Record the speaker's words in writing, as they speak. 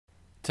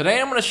Today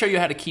I'm going to show you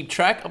how to keep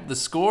track of the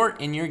score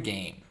in your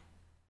game.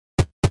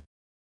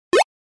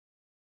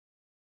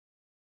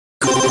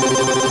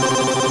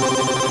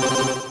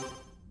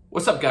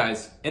 What's up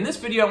guys? In this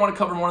video I want to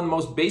cover one of the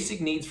most basic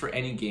needs for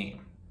any game.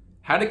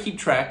 How to keep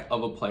track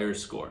of a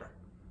player's score.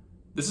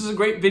 This is a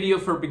great video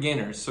for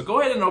beginners, so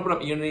go ahead and open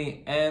up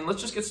Unity and let's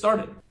just get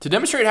started. To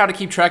demonstrate how to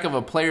keep track of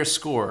a player's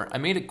score, I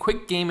made a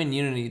quick game in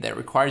Unity that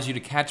requires you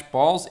to catch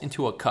balls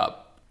into a cup.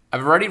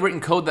 I've already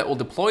written code that will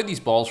deploy these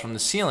balls from the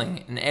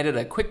ceiling and added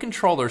a quick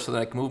controller so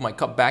that I can move my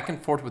cup back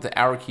and forth with the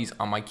arrow keys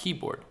on my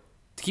keyboard.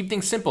 To keep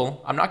things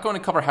simple, I'm not going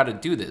to cover how to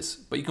do this,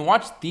 but you can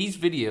watch these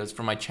videos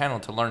from my channel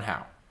to learn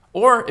how.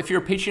 Or if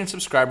you're a Patreon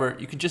subscriber,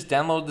 you can just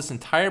download this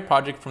entire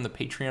project from the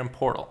Patreon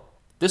portal.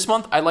 This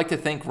month, I'd like to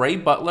thank Ray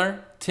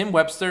Butler, Tim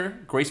Webster,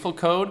 Graceful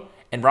Code,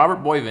 and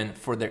Robert Boyven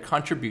for their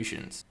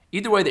contributions.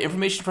 Either way, the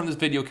information from this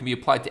video can be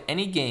applied to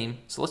any game,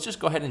 so let's just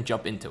go ahead and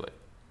jump into it.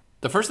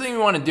 The first thing we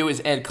want to do is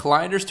add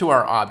colliders to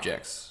our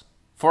objects.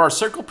 For our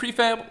circle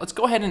prefab, let's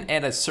go ahead and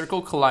add a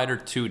circle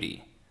collider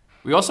 2D.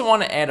 We also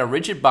want to add a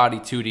rigid body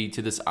 2D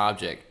to this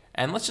object,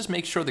 and let's just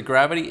make sure the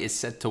gravity is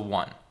set to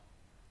 1.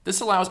 This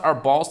allows our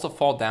balls to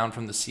fall down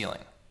from the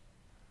ceiling.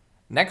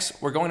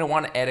 Next, we're going to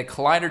want to add a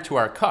collider to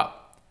our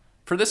cup.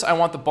 For this, I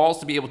want the balls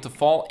to be able to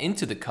fall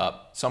into the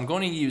cup, so I'm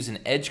going to use an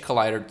edge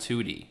collider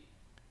 2D.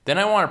 Then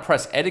I want to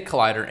press edit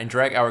collider and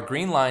drag our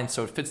green line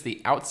so it fits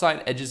the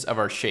outside edges of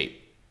our shape.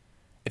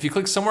 If you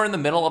click somewhere in the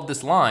middle of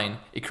this line,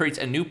 it creates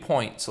a new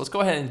point, so let's go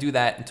ahead and do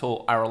that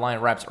until our line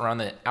wraps around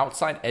the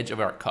outside edge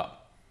of our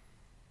cup.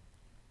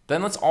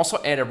 Then let's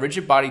also add a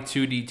rigid body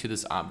 2D to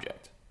this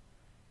object.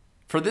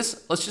 For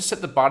this, let's just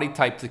set the body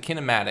type to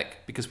kinematic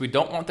because we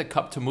don't want the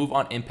cup to move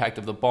on impact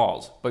of the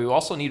balls, but we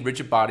also need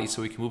rigid body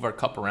so we can move our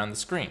cup around the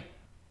screen.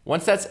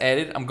 Once that's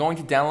added, I'm going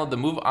to download the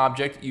move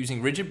object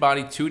using rigid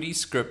body 2D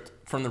script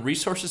from the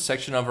resources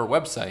section of our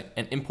website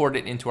and import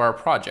it into our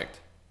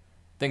project.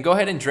 Then go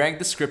ahead and drag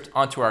the script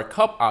onto our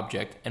cup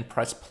object and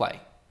press play.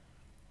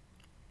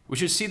 We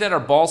should see that our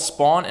balls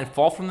spawn and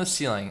fall from the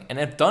ceiling, and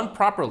if done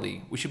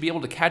properly, we should be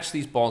able to catch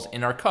these balls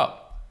in our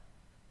cup.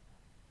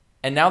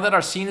 And now that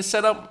our scene is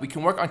set up, we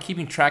can work on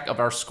keeping track of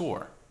our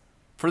score.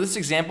 For this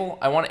example,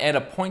 I want to add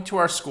a point to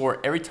our score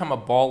every time a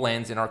ball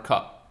lands in our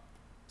cup.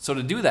 So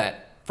to do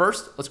that,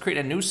 first let's create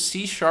a new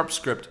C#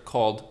 script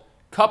called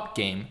cup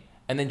game,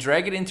 and then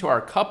drag it into our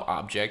cup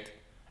object,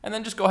 and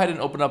then just go ahead and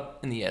open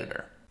up in the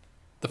editor.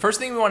 The first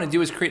thing we want to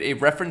do is create a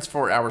reference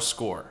for our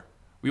score.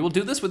 We will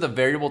do this with a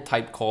variable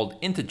type called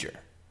integer.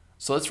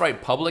 So let's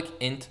write public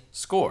int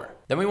score.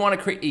 Then we want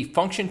to create a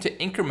function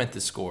to increment the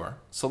score.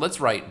 So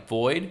let's write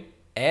void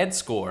add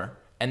score,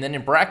 and then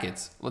in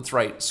brackets, let's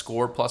write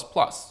score plus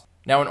plus.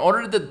 Now in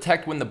order to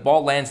detect when the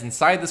ball lands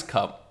inside this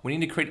cup, we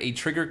need to create a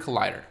trigger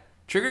collider.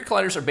 Trigger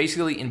colliders are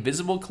basically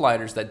invisible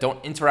colliders that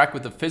don't interact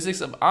with the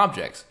physics of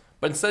objects,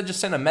 but instead just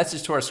send a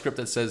message to our script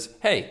that says,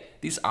 hey,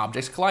 these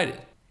objects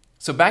collided.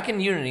 So back in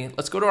Unity,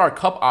 let's go to our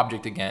cup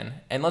object again,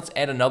 and let's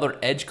add another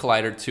edge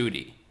collider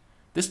 2D.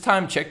 This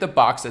time check the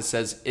box that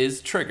says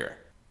is trigger.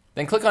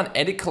 Then click on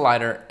edit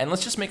collider, and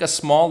let's just make a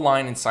small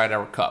line inside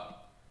our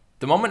cup.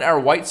 The moment our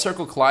white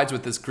circle collides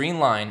with this green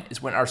line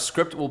is when our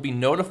script will be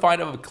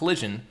notified of a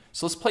collision,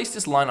 so let's place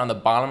this line on the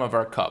bottom of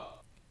our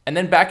cup. And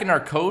then back in our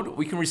code,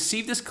 we can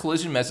receive this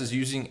collision message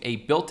using a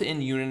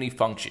built-in Unity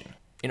function.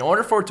 In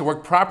order for it to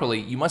work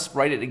properly, you must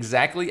write it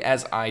exactly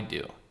as I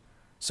do.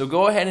 So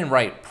go ahead and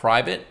write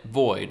private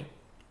void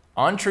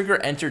on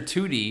trigger enter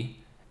 2D,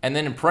 and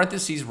then in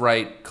parentheses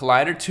write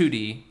collider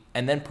 2D,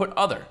 and then put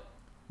other.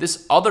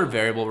 This other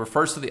variable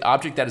refers to the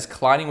object that is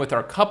colliding with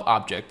our cup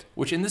object,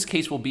 which in this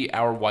case will be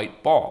our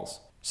white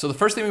balls. So the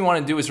first thing we want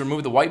to do is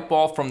remove the white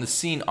ball from the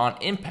scene on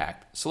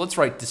impact. So let's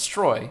write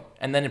destroy,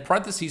 and then in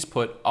parentheses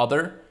put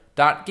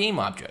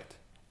other.gameObject.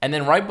 And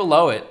then right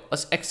below it,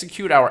 let's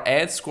execute our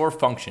add score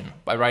function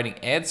by writing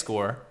add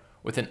score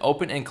with an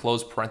open and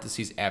close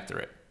parentheses after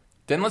it.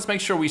 Then let's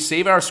make sure we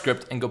save our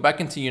script and go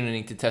back into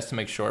Unity to test to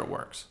make sure it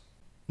works.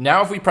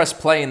 Now if we press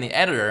play in the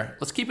editor,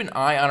 let's keep an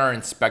eye on our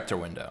inspector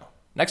window.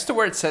 Next to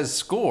where it says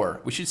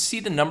score, we should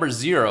see the number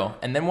 0,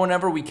 and then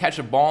whenever we catch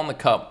a ball in the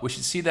cup, we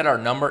should see that our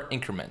number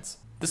increments.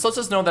 This lets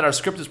us know that our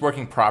script is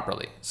working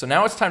properly. So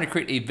now it's time to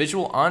create a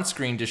visual on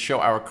screen to show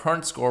our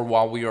current score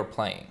while we are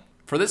playing.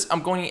 For this,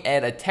 I'm going to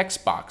add a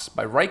text box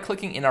by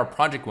right-clicking in our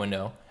project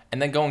window,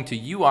 and then going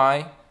to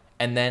UI,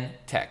 and then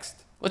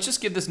text. Let's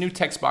just give this new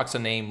text box a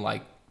name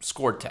like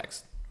score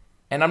text.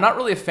 And I'm not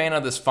really a fan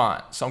of this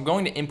font, so I'm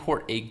going to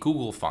import a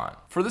Google font.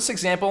 For this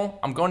example,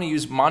 I'm going to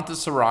use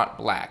Montserrat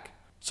Black.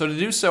 So to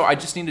do so, I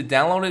just need to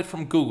download it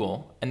from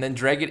Google and then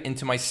drag it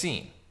into my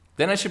scene.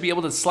 Then I should be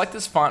able to select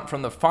this font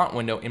from the font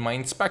window in my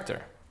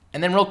inspector.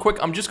 And then real quick,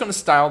 I'm just going to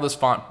style this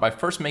font by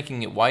first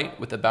making it white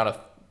with about a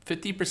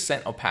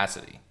 50%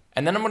 opacity.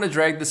 And then I'm going to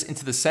drag this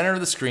into the center of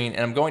the screen,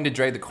 and I'm going to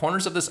drag the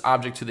corners of this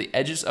object to the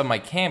edges of my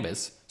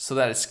canvas so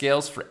that it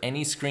scales for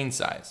any screen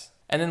size.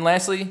 And then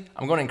lastly,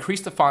 I'm going to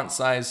increase the font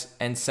size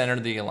and center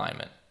the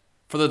alignment.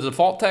 For the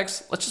default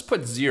text, let's just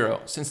put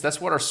 0 since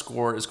that's what our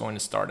score is going to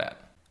start at.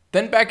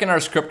 Then back in our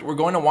script, we're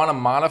going to want to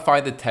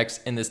modify the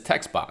text in this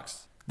text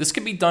box. This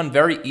can be done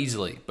very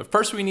easily, but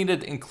first we need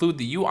to include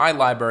the UI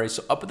library,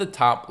 so up at the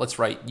top, let's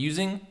write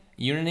using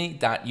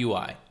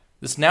unity.ui.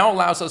 This now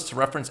allows us to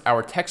reference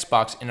our text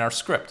box in our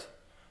script.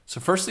 So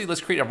firstly,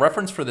 let's create a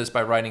reference for this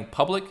by writing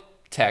public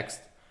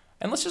text,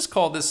 and let's just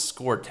call this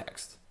score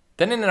text.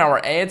 Then in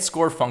our add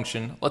score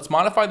function, let's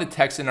modify the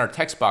text in our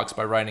text box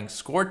by writing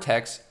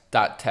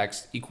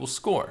scoreText.text equals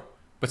score.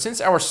 But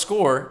since our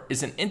score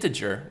is an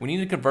integer, we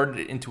need to convert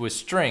it into a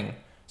string.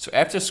 So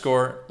after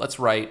score, let's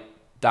write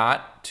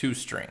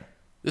 .toString.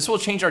 This will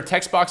change our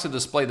text box to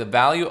display the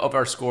value of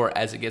our score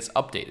as it gets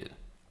updated.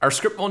 Our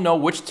script will know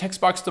which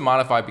text box to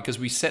modify because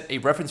we set a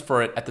reference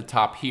for it at the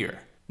top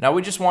here. Now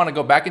we just want to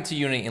go back into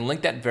Unity and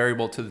link that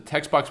variable to the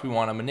text box we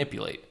want to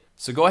manipulate.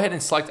 So go ahead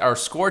and select our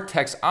score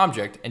text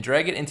object and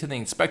drag it into the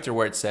inspector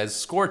where it says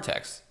score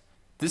text.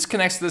 This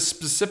connects this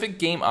specific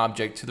game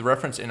object to the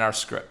reference in our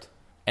script.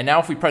 And now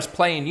if we press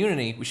play in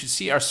Unity, we should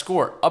see our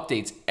score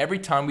updates every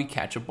time we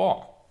catch a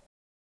ball.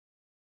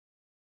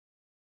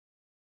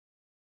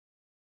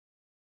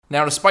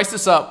 Now to spice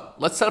this up,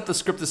 let's set up the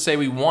script to say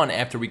we won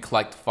after we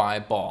collect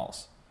 5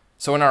 balls.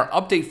 So in our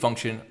update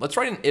function, let's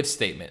write an if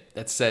statement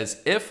that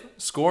says if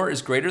score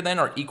is greater than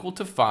or equal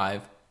to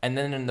 5, and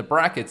then in the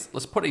brackets,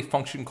 let's put a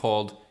function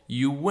called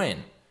uWin.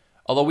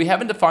 Although we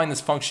haven't defined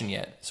this function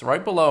yet, so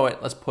right below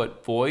it, let's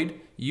put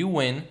void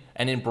uWin,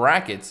 and in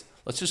brackets,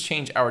 let's just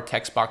change our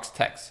text box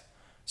text.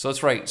 So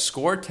let's write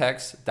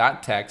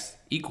scoreText.text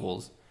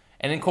equals,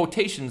 and in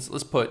quotations,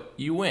 let's put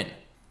uWin.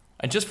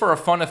 And just for a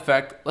fun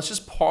effect, let's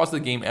just pause the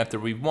game after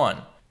we've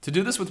won. To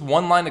do this with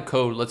one line of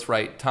code, let's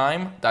write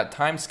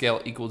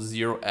time.timescale equals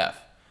 0f.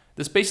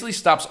 This basically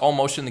stops all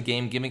motion in the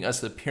game, giving us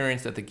the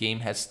appearance that the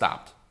game has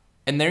stopped.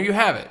 And there you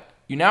have it.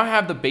 You now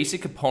have the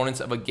basic components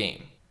of a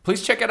game.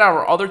 Please check out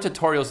our other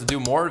tutorials to do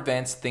more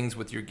advanced things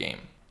with your game.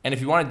 And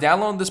if you want to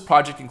download this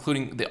project,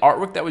 including the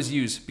artwork that was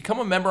used, become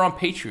a member on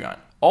Patreon.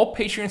 All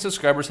Patreon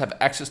subscribers have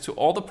access to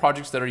all the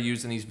projects that are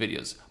used in these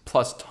videos,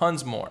 plus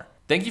tons more.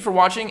 Thank you for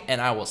watching, and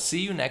I will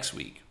see you next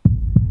week.